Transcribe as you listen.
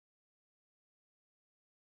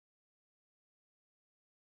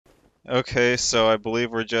Okay, so I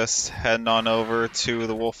believe we're just heading on over to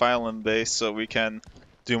the Wolf Island base so we can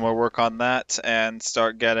do more work on that and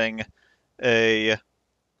start getting a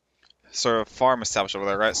sort of farm established over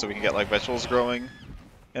there, right? So we can get like vegetables growing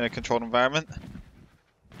in a controlled environment.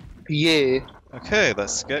 Yeah. Okay,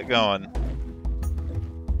 let's get going.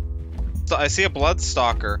 So I see a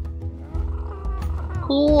Bloodstalker.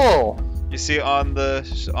 Cool. You see it on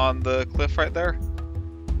the cliff right there?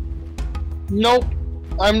 Nope.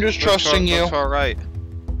 I'm just trusting you. Looks alright.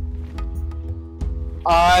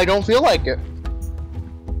 I don't feel like it.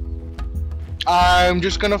 I'm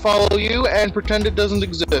just gonna follow you and pretend it doesn't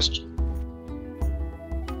exist.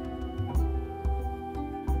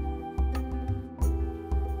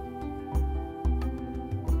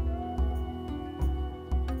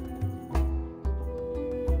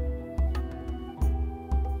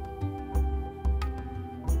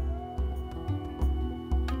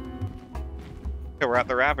 Okay, we're at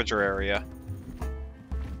the Ravager area.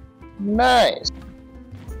 Nice.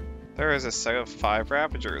 There is a set of 5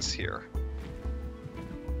 Ravagers here.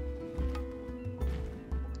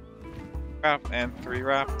 And 3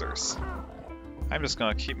 Raptors. I'm just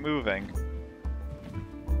gonna keep moving.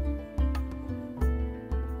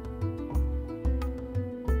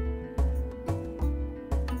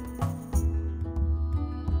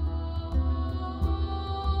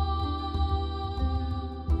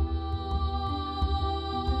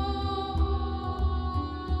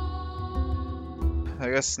 I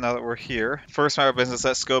guess now that we're here, first matter of business,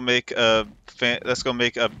 let's go make a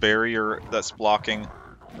barrier that's blocking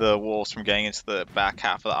the wolves from getting into the back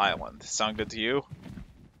half of the island. Sound good to you?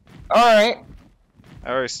 Alright. I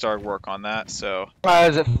already started work on that, so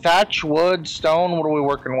Is it thatch, wood, stone? What are we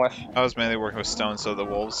working with? I was mainly working with stone so the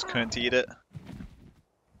wolves couldn't eat it.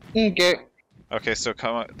 Okay. Okay, so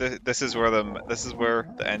come on, this is where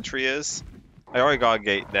the entry is. I already got a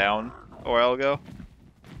gate down a while ago.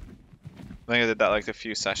 I think I did that like a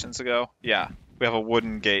few sessions ago. Yeah, we have a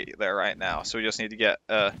wooden gate there right now, so we just need to get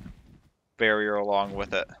a barrier along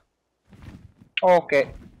with it.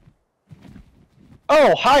 Okay.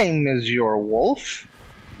 Oh, hi, Monsieur Wolf.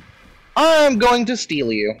 I'm going to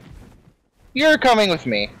steal you. You're coming with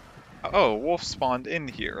me. Oh, wolf spawned in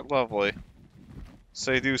here. Lovely.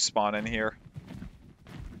 So they do spawn in here.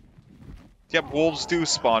 Yep, wolves do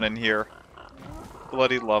spawn in here.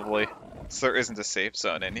 Bloody lovely. So there isn't a safe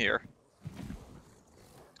zone in here.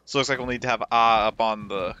 So it looks like we'll need to have up on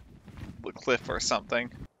the cliff or something.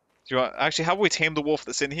 Do you want, actually, how about we tame the wolf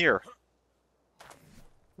that's in here?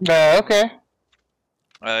 Okay.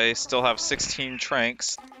 I still have 16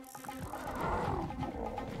 tranks.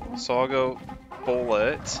 So I'll go pull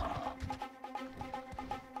it.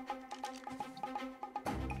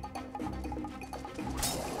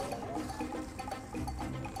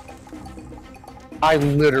 I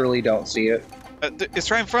literally don't see it.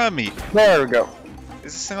 It's right in front of me. There we go.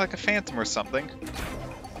 Is this thing like a phantom or something?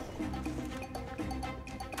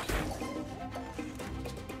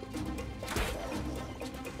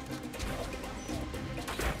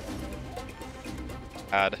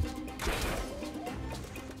 Bad.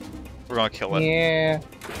 We're gonna kill it. Yeah.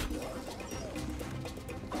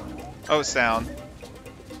 Oh, it's down.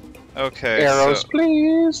 Okay. Arrows, so,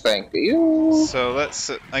 please. Thank you. So let's.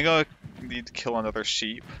 I'm gonna need to kill another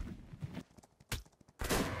sheep.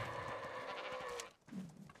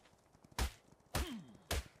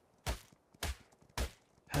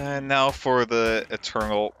 And now for the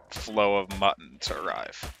eternal flow of mutton to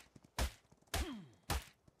arrive.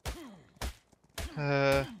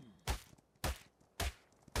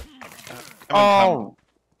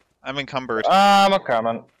 I'm encumbered. I'm a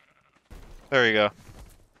coming. There you go.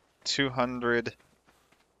 200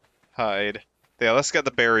 hide. Yeah, let's get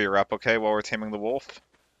the barrier up, okay, while we're taming the wolf.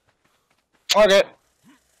 Okay.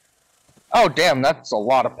 Oh, damn, that's a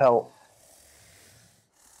lot of pelt.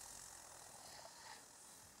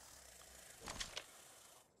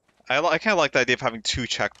 I kind of like the idea of having 2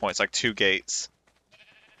 checkpoints, like 2 gates.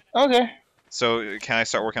 Okay. So can I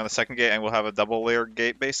start working on the second gate and we'll have a double layer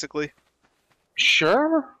gate, basically?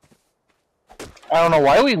 Sure. I don't know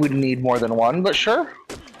why we would need more than one, but sure.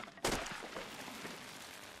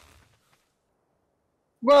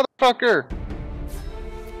 Motherfucker!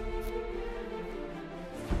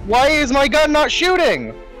 Why is my gun not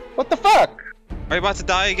shooting? What the fuck? Are you about to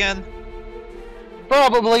die again?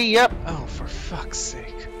 Probably, yep. Oh, for fuck's sake.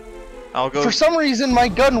 I'll go. For some reason, my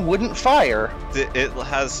gun wouldn't fire. It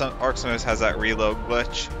has some. ARK sometimes has that reload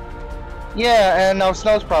glitch. Yeah, and now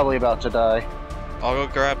Snow's probably about to die. I'll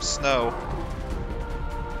go grab Snow.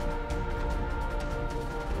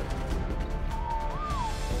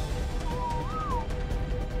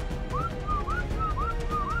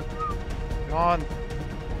 Come on.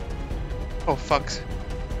 Oh, fuck.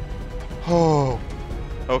 Oh.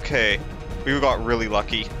 Okay. We got really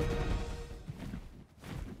lucky.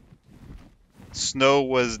 Snow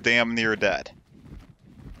was damn near dead.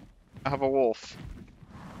 I have a wolf.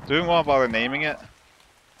 Do we want to bother naming it?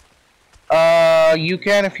 You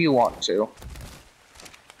can if you want to.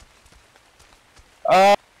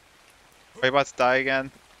 Are you about to die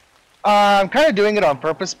again? I'm kind of doing it on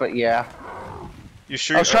purpose, but yeah. You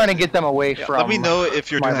sure? I was trying to get them away from let me know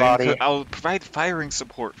if you're my doing body. it. I'll provide firing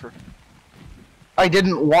support for... I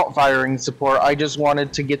didn't want firing support, I just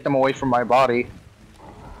wanted to get them away from my body.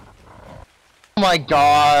 Oh my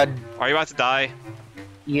god. Are you about to die?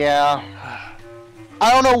 Yeah.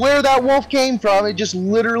 I don't know where that wolf came from, it just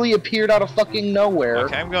literally appeared out of fucking nowhere.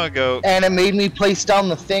 Okay, I'm gonna go... And it made me place down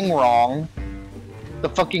the thing wrong. The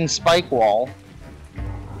fucking spike wall.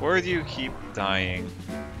 Where do you keep dying?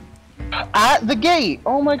 At the gate!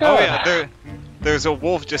 Oh my god. Oh yeah, there's a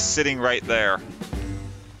wolf just sitting right there.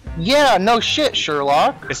 Yeah, no shit,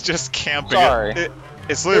 Sherlock. It's just camping. Sorry.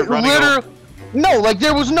 It's literally running. No, like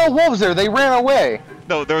there was no wolves there. They ran away.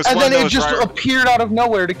 No, there was and one then that it was just appeared out of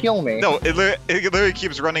nowhere to kill me. No, it literally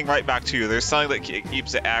keeps running right back to you. There's something that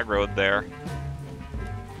keeps it aggroed there.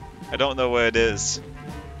 I don't know what it is.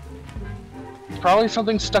 It's probably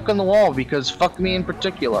something stuck in the wall because fuck me in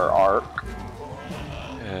particular, ARK.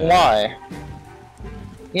 Why?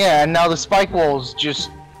 Yeah, and now the spike wall's just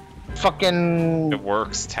fucking... It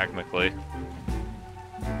works, technically.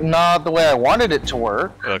 Not the way I wanted it to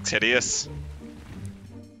work. It looks hideous.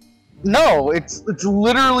 No, it's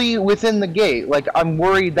literally within the gate. Like, I'm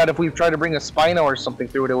worried that if we try to bring a Spino or something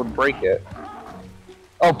through it, it would break it.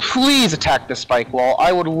 Oh, please attack the spike wall.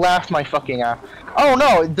 I would laugh my fucking ass. Oh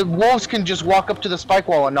no, the wolves can just walk up to the spike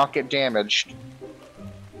wall and not get damaged.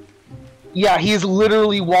 Yeah, he's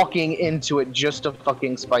literally walking into it just to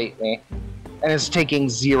fucking spite me. And is taking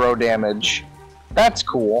 0 damage. That's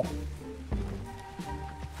cool.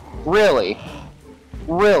 Really?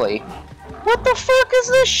 Really? What the fuck is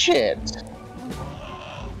this shit?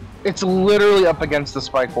 It's literally up against the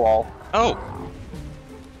spike wall. Oh!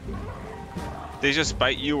 They just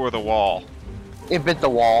bite you or the wall? It bit the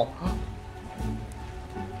wall.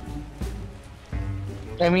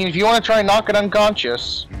 I mean, if you want to try and knock it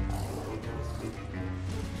unconscious...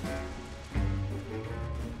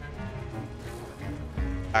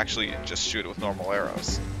 Actually, just shoot it with normal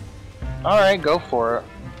arrows. Alright, go for it.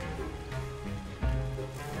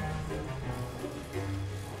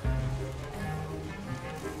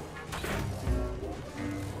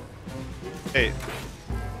 Hey.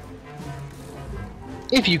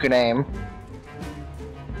 If you can aim.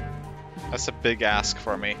 That's a big ask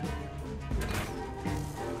for me.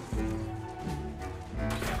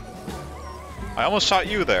 I almost shot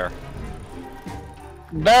you there.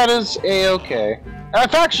 That is a-okay.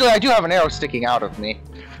 Actually, I do have an arrow sticking out of me.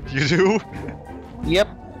 You do? Yep.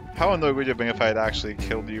 How annoyed would you have been if I had actually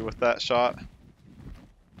killed you with that shot?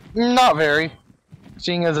 Not very.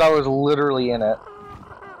 Seeing as I was literally in it.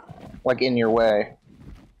 Like, in your way.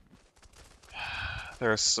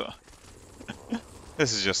 There's so...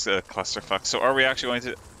 This is just a clusterfuck. So are we actually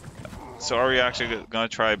going to... So are we actually going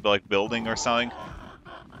to try, like, building or something?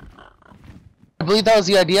 I believe that was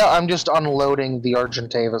the idea. I'm just unloading the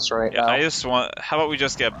Argentavis right now. I just want... How about we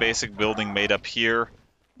just get a basic building made up here?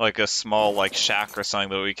 Like a small, like, shack or something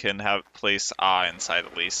that we can have place inside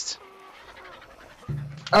at least.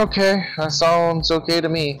 Okay, that sounds okay to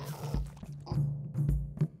me.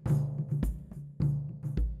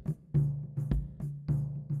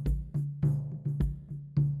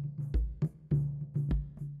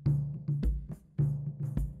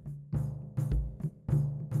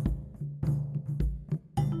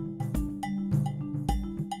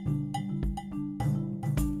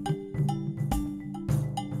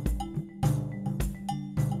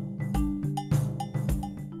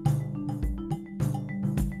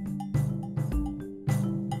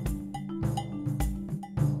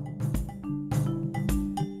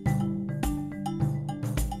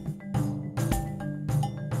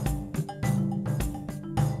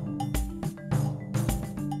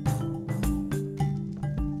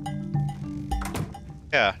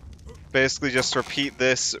 Yeah, basically just repeat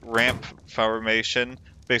this ramp formation,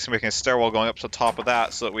 basically making a stairwell going up to the top of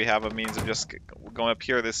that so that we have a means of just going up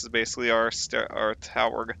here. This is basically our stair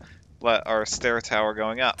tower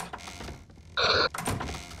going up.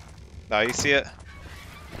 Now you see it?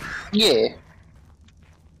 Yeah.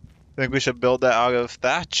 Think we should build that out of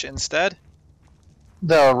thatch instead?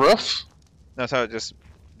 The roof? That's how it just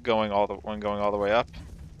going all the way up.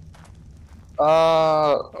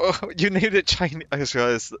 Oh, you named it Chinese. I just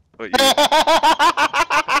realized what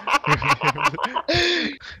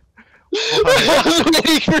I was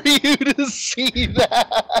waiting for you to see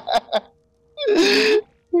that.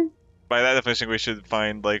 By that definition, we should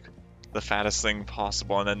find like the fattest thing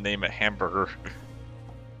possible and then name it hamburger.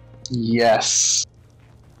 Yes.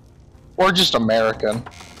 Or just American.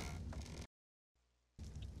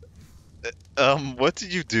 What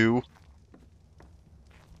did you do?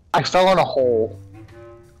 I fell in a hole.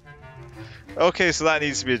 Okay, so that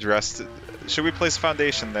needs to be addressed. Should we place a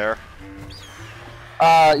foundation there?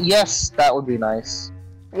 Yes, that would be nice.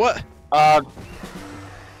 What?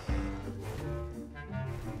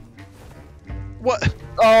 What?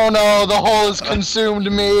 Oh no, the hole has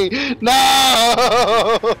consumed me!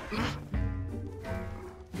 No!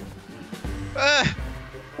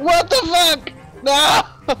 What the fuck? No!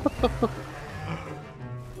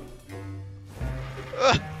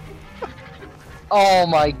 Oh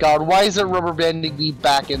my god, why is it rubber banding me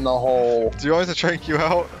back in the hole? Do you want me to trank you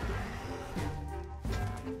out?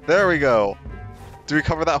 There we go. Do we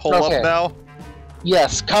cover that hole Okay. up now?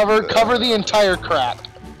 Yes, cover the entire crap.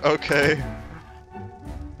 Okay.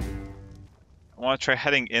 I want to try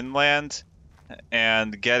heading inland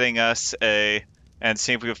and getting us and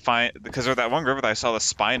see if we can find, because there's that one river that I saw the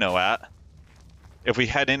Spino at. If we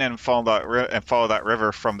head in and follow that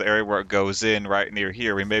river from the area where it goes in right near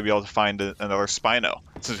here, we may be able to find another Spino,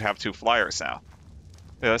 since we have 2 flyers now.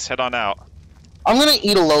 Yeah, let's head on out. I'm gonna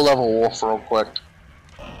eat a low-level wolf real quick.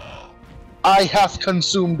 I hath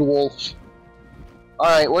consumed wolf.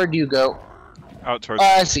 Alright, where do you go? Out towards...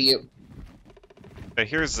 I see you. Okay,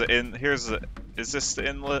 here's the is this the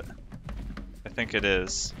inlet? I think it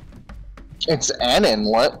is. It's an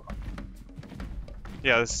inlet.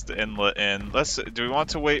 Yeah, this is the inlet in. Do we want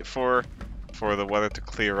to wait for the weather to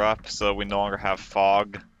clear up so we no longer have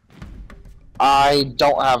fog? I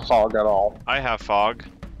don't have fog at all. I have fog.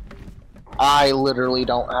 I literally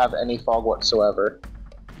don't have any fog whatsoever.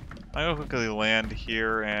 I'm gonna quickly land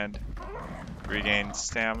here and regain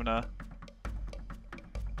stamina.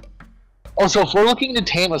 Also, if we're looking to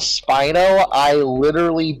tame a Spino, I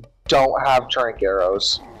literally don't have trank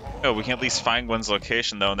arrows. No, we can at least find one's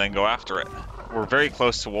location though and then go after it. We're very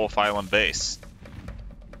close to Wolf Island base.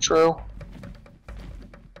 True.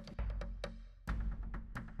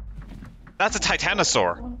 That's a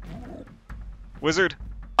Titanosaur! Wizard?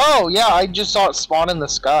 Oh, yeah, I just saw it spawn in the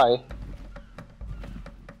sky.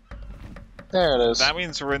 There it is. That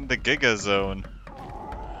means we're in the Giga Zone.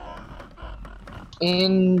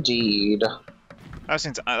 Indeed.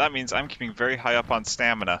 That means I'm keeping very high up on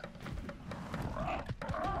stamina.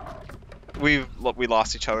 We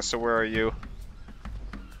lost each other, so where are you?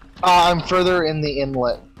 I'm further in the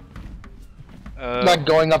inlet. Like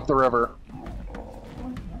going up the river.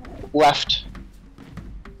 Left.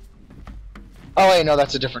 Oh wait, no,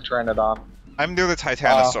 that's a different Pteranodon. I'm near the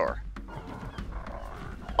Titanosaur.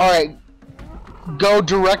 Alright. Go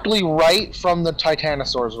directly right from the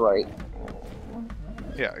Titanosaur's right.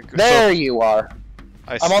 Yeah. There you are.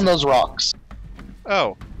 I'm on those rocks.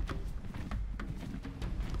 Oh.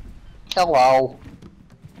 Hello.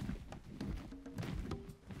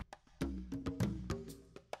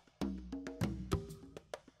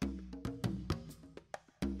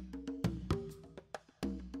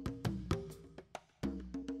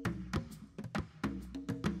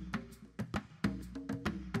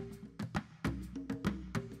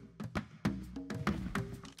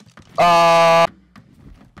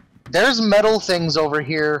 There's metal things over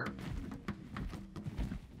here.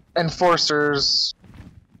 Enforcers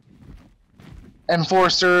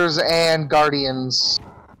and guardians.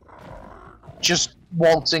 Just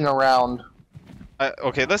waltzing around.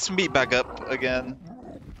 Okay, let's meet back up again.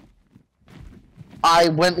 I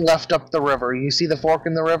went left up the river. You see the fork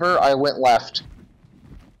in the river? I went left.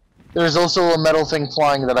 There's also a metal thing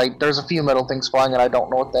flying there's a few metal things flying and I don't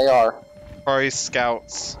know what they are. Probably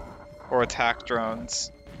scouts or attack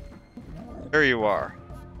drones. There you are.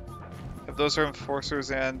 If those are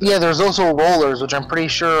enforcers and... Yeah, there's also rollers, which I'm pretty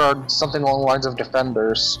sure are something along the lines of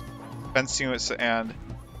defenders. Defense units and...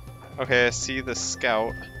 Okay, I see the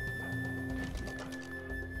scout.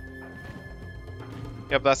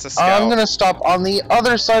 Yep, that's a scout. I'm gonna stop on the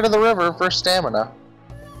other side of the river for stamina.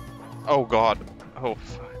 Oh god. Oh,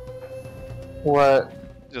 fuck.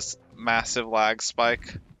 What? Just massive lag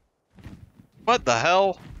spike. What the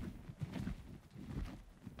hell?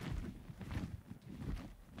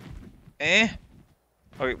 Eh?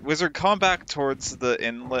 Okay, Wizard, come back towards the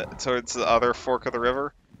inlet, towards the other fork of the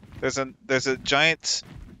river. There's a giant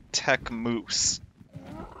tech moose.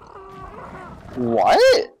 What?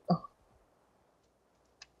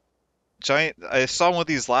 I saw one of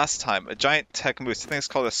these last time. A giant tech moose. I think it's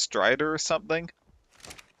called a strider or something.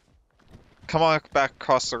 come on back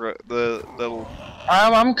across the little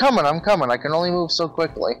I'm coming. I can only move so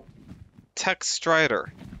quickly. Tech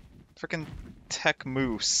Strider. Freaking Tech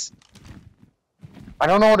Moose. I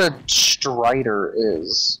don't know what a Strider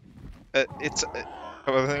is. It's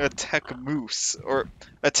a Tech Moose. Or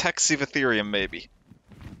a Tech Ethereum, maybe.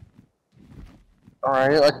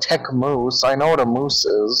 Alright, a Tech Moose. I know what a moose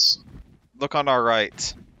is. Look on our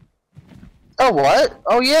right. Oh, what?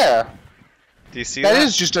 Oh, yeah. Do you see that? That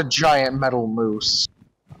is just a giant metal moose.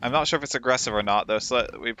 I'm not sure if it's aggressive or not, though, so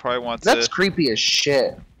we probably want to... That's creepy as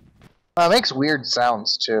shit. It makes weird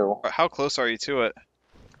sounds, too. How close are you to it?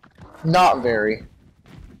 Not very.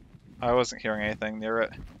 I wasn't hearing anything near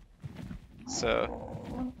it.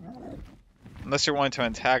 So... Unless you're wanting to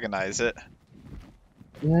antagonize it.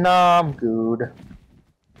 Nah, I'm good.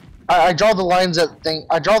 I draw the lines at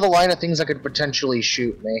I draw the line at things that could potentially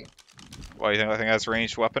shoot me. Why, you think that thing has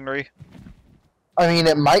ranged weaponry? I mean,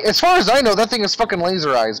 it might. As far as I know, that thing is fucking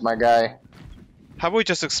laser eyes, my guy. How about we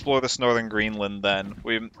just explore this northern Greenland then?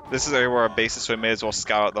 This is area where our base is, so we may as well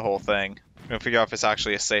scout out the whole thing. We're gonna figure out if it's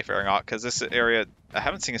actually a safe area or not, because this area, I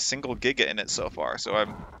haven't seen a single Giga in it so far, so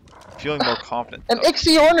I'm feeling more confident. An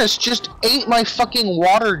Ichthyornis just ate my fucking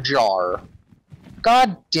water jar.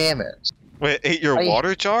 God damn it. Wait, it ate your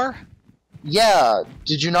water jar? Yeah,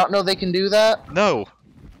 did you not know they can do that? No.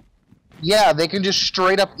 Yeah, they can just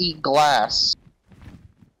straight up eat glass.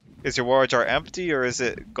 Is your water jar empty or is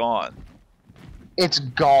it gone? It's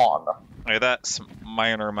gone. Okay, that's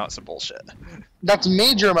minor amounts of bullshit. That's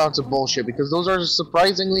major amounts of bullshit because those are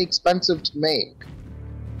surprisingly expensive to make.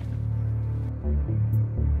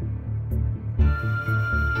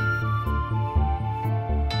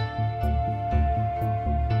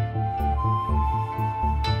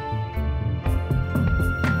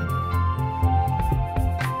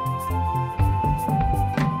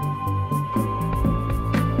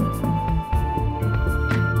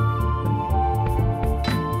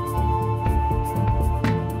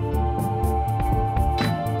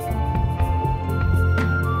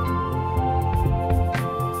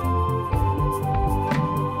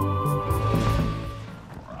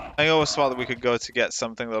 I know a spot that we could go to get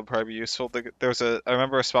something that would probably be useful. I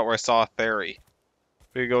remember a spot where I saw a ferry.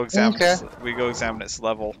 We could go examine. Okay. We go examine its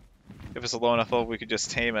level. If it's a low enough level, we could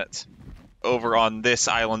just tame it. Over on this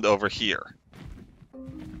island over here.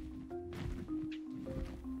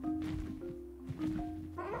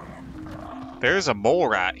 There's a mole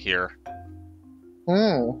rat here.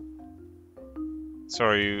 Hmm. So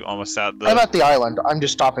are you almost at the... I'm at the island. I'm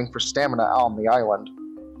just stopping for stamina on the island.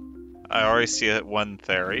 I already see it, one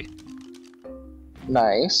theory.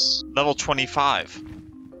 Nice. Level 25.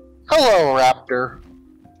 Hello, Raptor.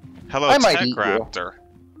 Hello, I might Tech eat you. Raptor.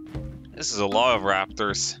 This is a lot of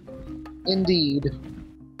raptors. Indeed.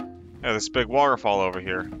 Yeah, this big waterfall over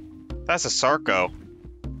here. That's a Sarco.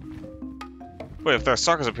 Wait, if there are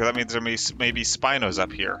Sarcos up here, that means there may be Spinos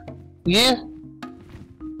up here. Yeah.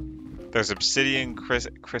 There's obsidian,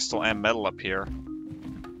 crystal, and metal up here.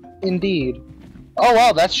 Indeed. Oh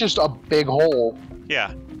wow, that's just a big hole.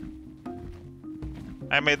 Yeah.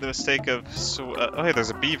 I made the mistake of... oh, hey, there's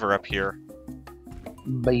a beaver up here.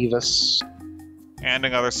 Beavis. And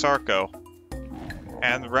another Sarco.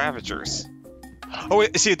 And Ravagers. Oh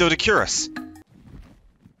wait, see a Dodecurus.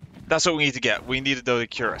 That's what we need to get. We need a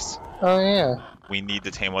Dodecurus. Oh yeah. We need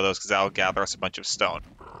to tame one of those because that'll gather us a bunch of stone.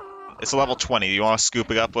 It's a level 20. You want to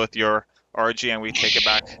scoop it up with your RG and we take it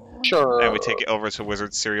back? Sure. And we take it over to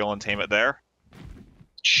Wizard Cereal and tame it there?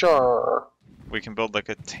 Sure. We can build like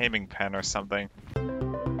a taming pen or something.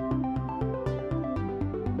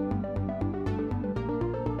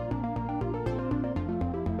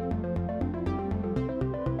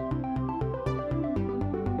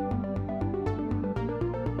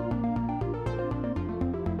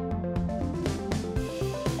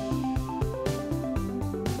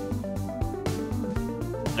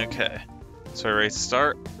 Okay, so we're ready to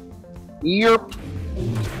start? Yep.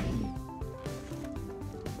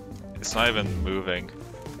 It's not even moving.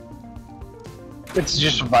 It's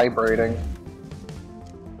just vibrating.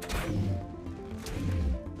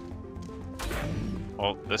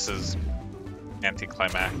 Well, this is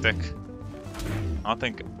anticlimactic. I don't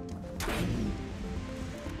think...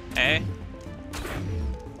 Eh?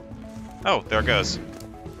 Oh, there it goes.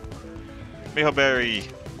 Miho berry!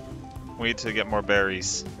 We need to get more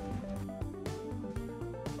berries.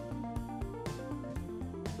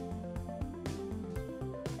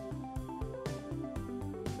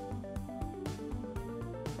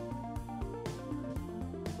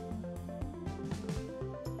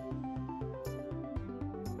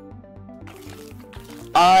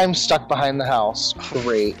 I'm stuck behind the house.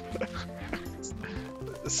 Great.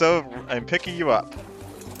 So I'm picking you up.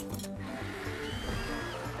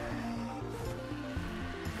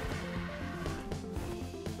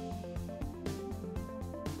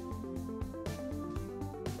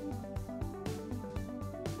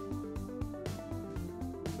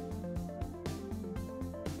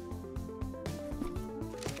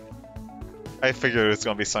 I figured it was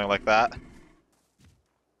gonna be something like that.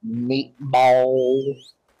 Meatball.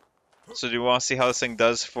 So do you want to see how this thing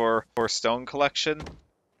does for stone collection?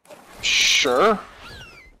 Sure.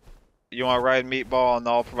 You want to ride Meatball and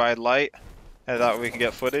I'll provide light? And that we can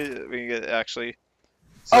get footage. We can get actually.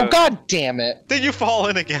 So, Oh god damn it! Did you fall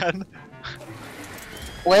in again?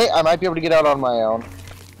 Wait, I might be able to get out on my own.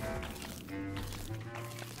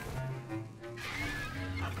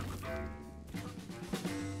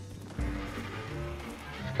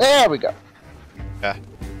 There we go. Yeah.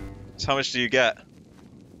 So how much do you get?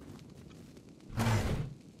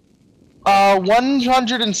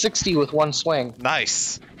 160 with one swing.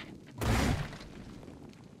 Nice.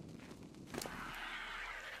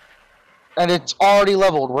 And it's already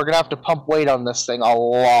leveled. We're gonna have to pump weight on this thing a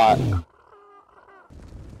lot. I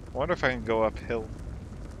wonder if I can go uphill.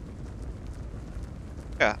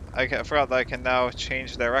 Yeah, I forgot that I can now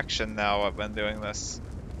change direction now when doing this.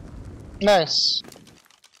 Nice.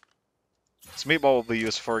 So Meatball will be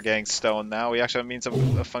used for getting stone now. We actually have a means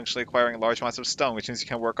of functionally acquiring large amounts of stone, which means you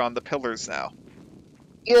can work on the pillars now.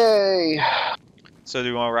 Yay. So do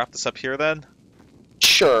you want to wrap this up here then?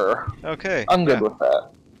 Sure. Okay. I'm good with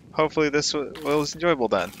that. Hopefully this was enjoyable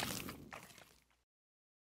then.